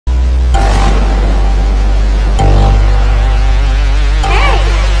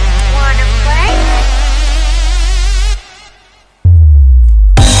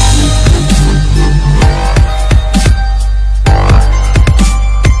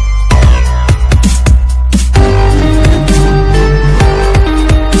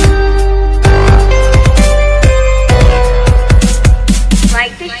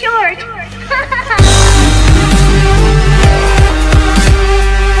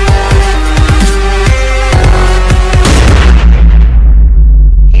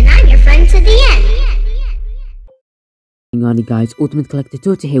finally guys, Ultimate Collector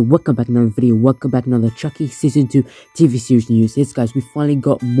Toto here, welcome back to another video, welcome back to another Chucky Season 2 TV series news. Yes guys, we finally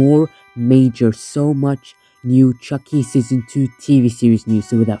got more major, so much new Chucky Season 2 TV series news.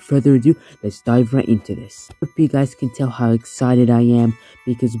 So without further ado, let's dive right into this. I hope you guys can tell how excited I am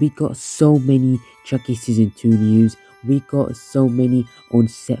because we got so many Chucky Season 2 news. We got so many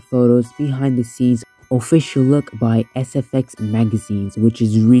on-set photos, behind the scenes, official look by 𝒓𝒓𝒓𝒏𝒂𝒄𝒌 magazines, which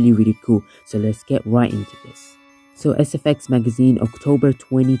is really cool. So let's get right into this. So 𝒓𝒓𝒏𝒂𝒄𝒌 magazine, October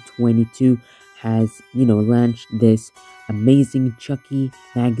 2022, has launched this amazing Chucky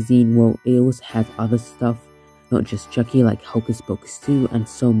magazine. Well, it also has other stuff, not just Chucky, like Hocus Pocus 2 and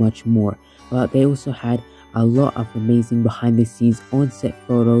so much more, but they also had a lot of amazing behind the scenes on-set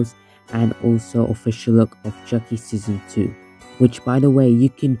photos and also official look of Chucky Season 2, which by the way,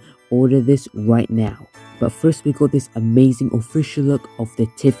 you can order this right now. But first we got this amazing official look of the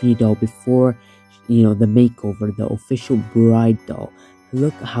Tiffany doll before the makeover, the official bride doll.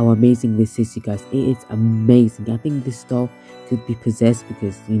 Look how amazing this is, you guys. It is amazing. I think this doll could be possessed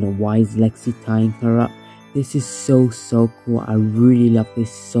because why is Lexi tying her up? This is so cool. I really love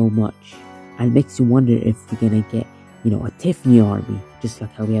this so much, and it makes you wonder if we're gonna get a Tiffany army, just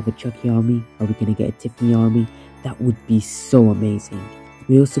like how we have a Chucky army. Are we gonna get a Tiffany army? That would be so amazing.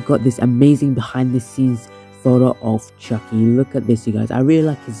 We also got this amazing behind the scenes photo of Chucky. Look at this, you guys. I really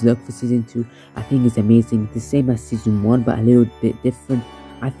like his look for Season 2. I think it's amazing. The same as Season 1, but a little bit different.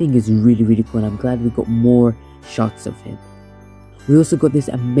 I think it's really cool, and I'm glad we got more shots of him. We also got this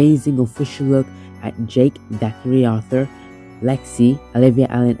amazing official look at Jake, Zachary Arthur, Lexi, Olivia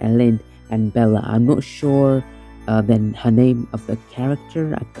Allen Ellen, and Bella. I'm not sure then her name of the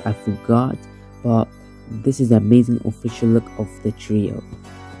character, I forgot, but this is an amazing official look of the trio.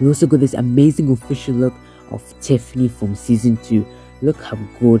 We also got this amazing official look of Tiffany from Season 2. Look how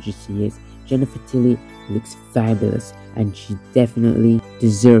gorgeous she is. Jennifer Tilly looks fabulous, and she definitely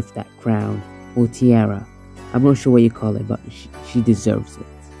deserves that crown or tiara. I'm not sure what you call it, but she deserves it.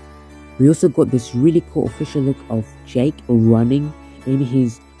 We also got this really cool official look of Jake running. Maybe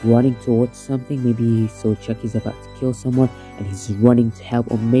he's running towards something. Maybe he saw Chucky's about to kill someone and he's running to help,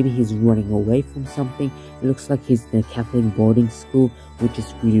 or maybe he's running away from something. It looks like he's in a Catholic boarding school, which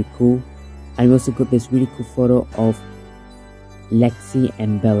is really cool. And we also got this really cool photo of Lexi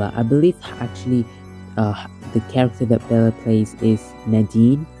and Bella. I believe actually the character that Bella plays is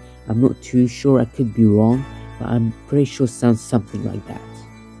Nadine. I'm not too sure, I could be wrong, but I'm pretty sure it sounds something like that.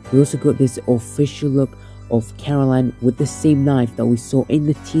 We also got this official look of Caroline with the same knife that we saw in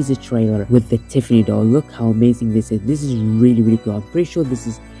the teaser trailer with the Tiffany doll. Look how amazing this is. This is really cool. I'm pretty sure this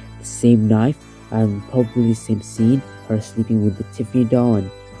is the same knife and probably the same scene, her sleeping with the Tiffany doll, and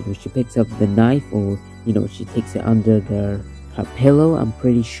she picks up the knife, or she takes it under her pillow. I'm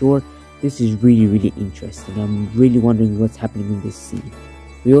pretty sure. This is really interesting. I'm really wondering what's happening in this scene.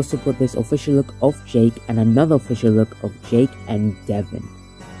 We also got this official look of Jake and another official look of Jake and Devin.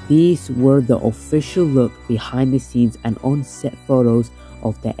 These were the official look, behind the scenes and on-set photos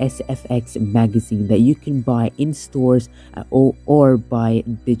of the 𝒓𝒓𝒏𝒂𝒄𝒌 magazine that you can buy in stores or buy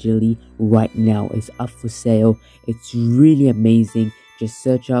digitally right now. It's up for sale. It's really amazing. Just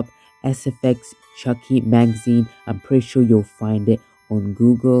search up 𝒓𝒓𝒏𝒂𝒄𝒌 Chucky magazine. I'm pretty sure you'll find it on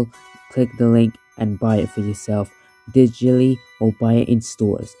Google. Click the link and buy it for yourself digitally or buy it in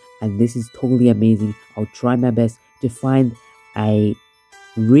stores. And this is totally amazing. I'll try my best to find a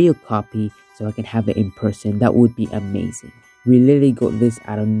real copy so I can have it in person. That would be amazing. We literally got this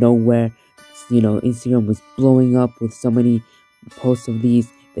out of nowhere. Instagram was blowing up with so many posts of these.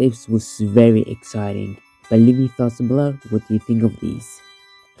 This was very exciting. But leave me thoughts below. What do you think of these?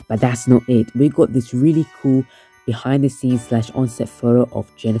 But that's not it. We got this really cool behind the scenes / on-set photo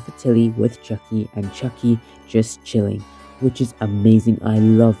of Jennifer Tilly with Chucky and Chucky just chilling, which is amazing. I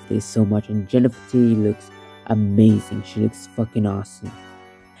love this so much, and Jennifer Tilly looks amazing. She looks fucking awesome.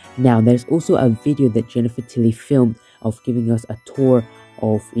 Now, there's also a video that Jennifer Tilly filmed of giving us a tour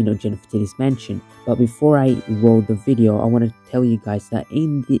of, Jennifer Tilly's mansion. But before I roll the video, I want to tell you guys that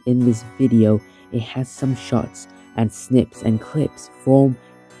in this video, it has some shots and snips and clips from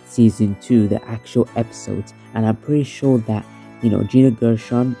Season 2, the actual episodes. And I'm pretty sure that, Gina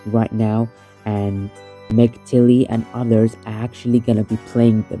Gershon right now and Meg Tilly and others are actually going to be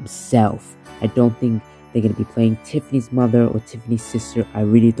playing themselves. I don't think they're going to be playing Tiffany's mother or Tiffany's sister. I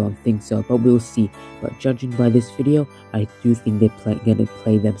really don't think so, but we'll see. But judging by this video, I do think they're going to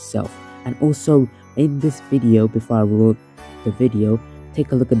play themselves. And also, in this video, before I roll the video,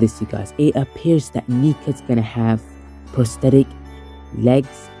 take a look at this, you guys. It appears that Nika's going to have prosthetic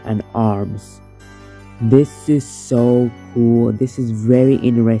legs and arms. This is so cool. This is very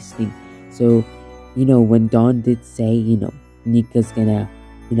interesting. So when Dawn did say, Nika's gonna,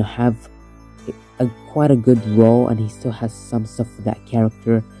 have quite a good role, and he still has some stuff for that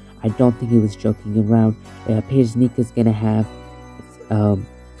character, I don't think he was joking around. It appears Nika's gonna have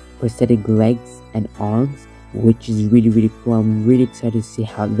prosthetic legs and arms, which is really, really cool. I'm really excited to see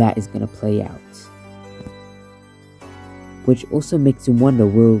how that is gonna play out. Which also makes you wonder,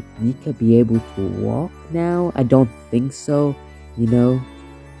 will Nika be able to walk now? I don't think so,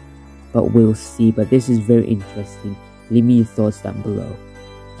 but we'll see. But this is very interesting. Leave me your thoughts down below.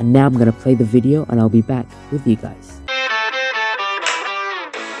 And now I'm gonna play the video, and I'll be back with you guys.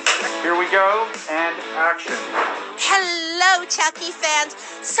 Here we go, and action. Hello, Chucky fans.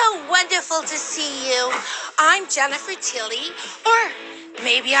 So wonderful to see you. I'm Jennifer Tilly, or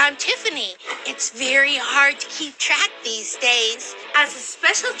maybe I'm Tiffany. It's very hard to keep track these days. As a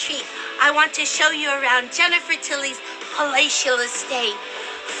special treat, I want to show you around Jennifer Tilly's palatial estate.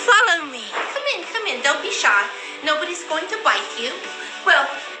 Follow me. Come in. Don't be shy. Nobody's going to bite you. Well,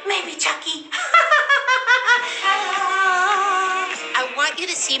 maybe Chucky. I want you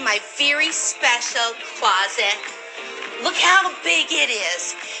to see my very special closet. Look how big it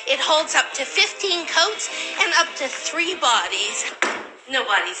is. It holds up to 15 coats and up to 3 bodies.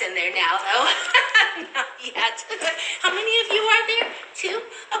 Nobody's in there now, though. Not yet. How many of you are there? 2?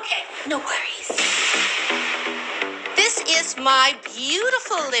 Okay, no worries. This is my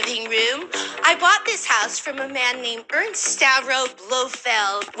beautiful living room. I bought this house from a man named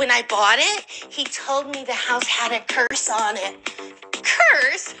𝒍𝒐𝒓𝒓𝒚. When I bought it, he told me the house had a curse on it.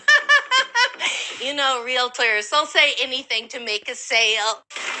 Curse? Realtors, they'll say anything to make a sale.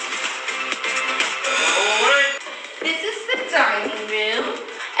 This is the dining room.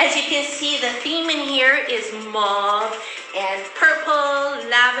 As you can see, the theme in here is mauve and purple,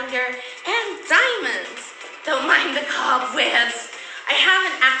 lavender, and diamonds. Don't mind the cobwebs. I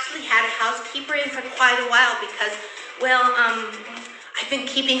haven't actually had a housekeeper in for quite a while because, I've been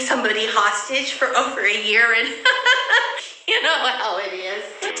keeping somebody hostage for over a year, and you know how it is.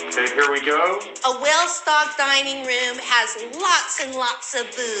 Okay, here we go. A well-stocked dining room has lots and lots of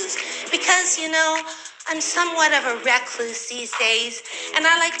booze because, I'm somewhat of a recluse these days, and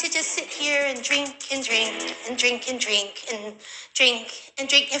I like to just sit here and drink and drink and drink and drink and drink and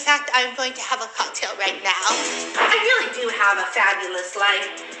drink. In fact, I'm going to have a cocktail right now. I really do have a fabulous life.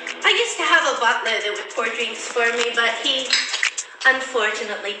 I used to have a butler that would pour drinks for me, but he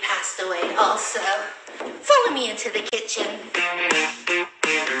unfortunately passed away also. Follow me into the kitchen.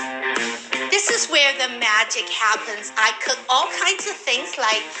 This is where the magic happens. I cook all kinds of things,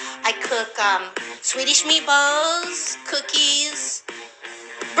 like I cook Swedish meatballs, cookies,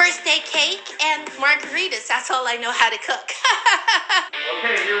 birthday cake, and margaritas. That's all I know how to cook.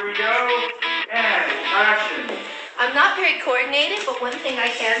 Okay, here we go, and action. I'm not very coordinated, but one thing I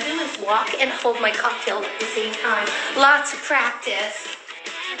can do is walk and hold my cocktail at the same time. Lots of practice.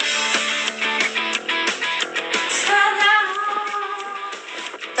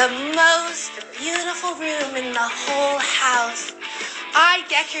 The most beautiful room in the whole house. I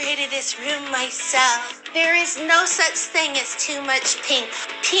decorated this room myself. There is no such thing as too much pink.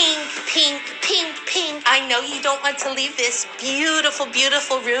 Pink, pink, pink, pink. I know you don't want to leave this beautiful,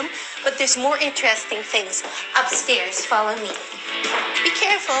 beautiful room, but there's more interesting things upstairs. Follow me. Be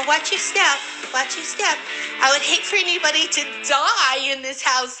careful. Watch your step. Watch your step. I would hate for anybody to die in this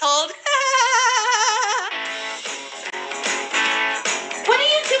household. What are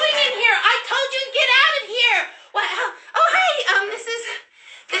you doing in here? I told you to get out of here. What? Oh, hi.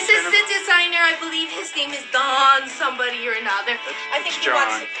 This is the designer. I believe his name is Don somebody or another. I think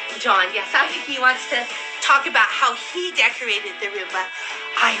John, yes. I think he wants to talk about how he decorated the room, but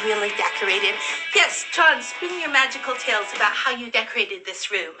I really decorated. Yes, John, spin your magical tales about how you decorated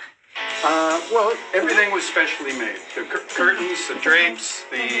this room. Well, everything was specially made. The curtains, the drapes,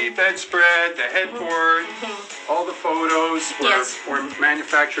 the bedspread, the headboard, all the photos were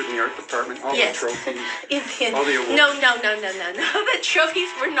manufactured in the art department. All the trophies, all the awards. No. The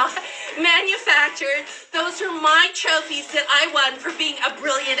trophies were not manufactured. Those are my trophies that I won for being a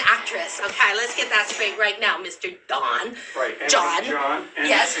brilliant actress. Okay, let's get that straight right now, Mr. Don. Right. And John. And,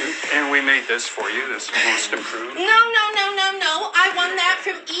 yes. And we made this for you, this most improved. No. I won that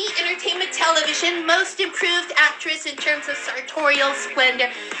from Entertainment Television, most improved actress in terms of sartorial splendor.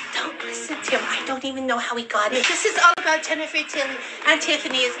 Don't listen to him. I don't even know how he got it. This is all about Jennifer Tilly and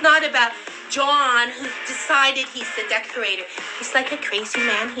Tiffany. It's not about John, who decided he's the decorator. He's like a crazy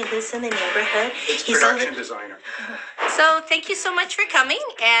man. He lives in the neighborhood. He's a production designer. So thank you so much for coming,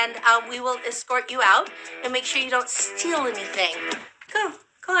 and we will escort you out and make sure you don't steal anything. Go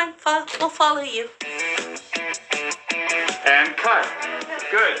on, we'll follow you. And cut.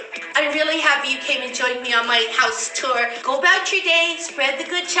 Good. I'm really happy you came and joined me on my house tour. Go about your day, spread the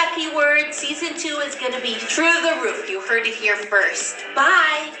good Chucky word. Season 2 is going to be through the roof. You heard it here first.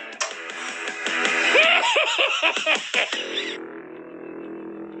 Bye.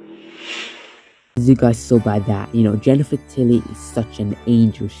 As you guys saw by that, Jennifer Tilly is such an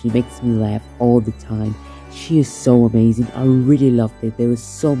angel. She makes me laugh all the time. She is so amazing. I really loved it. There was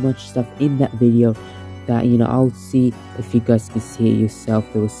so much stuff in that video that, I'll see if you guys can see it yourself.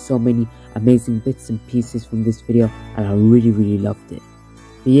 There were so many amazing bits and pieces from this video, and I really loved it.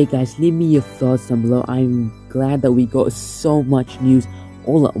 But yeah guys, leave me your thoughts down below. I'm glad that we got so much news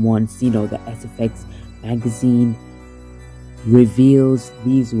all at once. The SFX magazine reveals,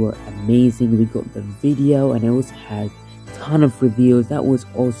 these were amazing. We got the video, and it also had a ton of reveals. That was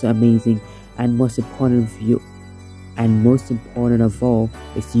also amazing. And most important of all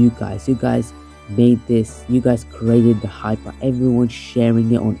is you guys. You guys made this. You guys created the hype by everyone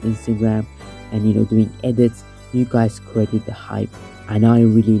sharing it on Instagram and doing edits. You guys created the hype, and I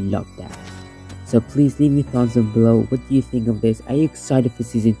really love that. So please leave me thumbs up below. What do you think of this? Are you excited for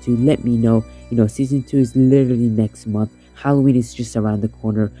season 2? Let me know. Season 2 is literally next month. Halloween is just around the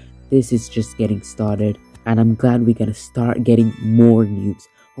corner. This is just getting started, and I'm glad we're gonna start getting more news.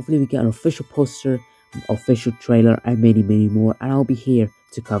 Hopefully we get an official poster, official trailer, and many more, and I'll be here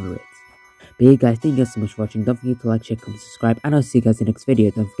to cover it. But yeah guys, thank you guys so much for watching. Don't forget to like, share, comment, subscribe, and I'll see you guys in the next video.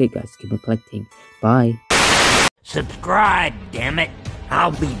 Don't forget guys, keep on collecting. Bye. Subscribe, damn it.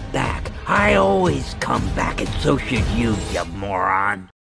 I'll be back. I always come back, and so should you, you moron.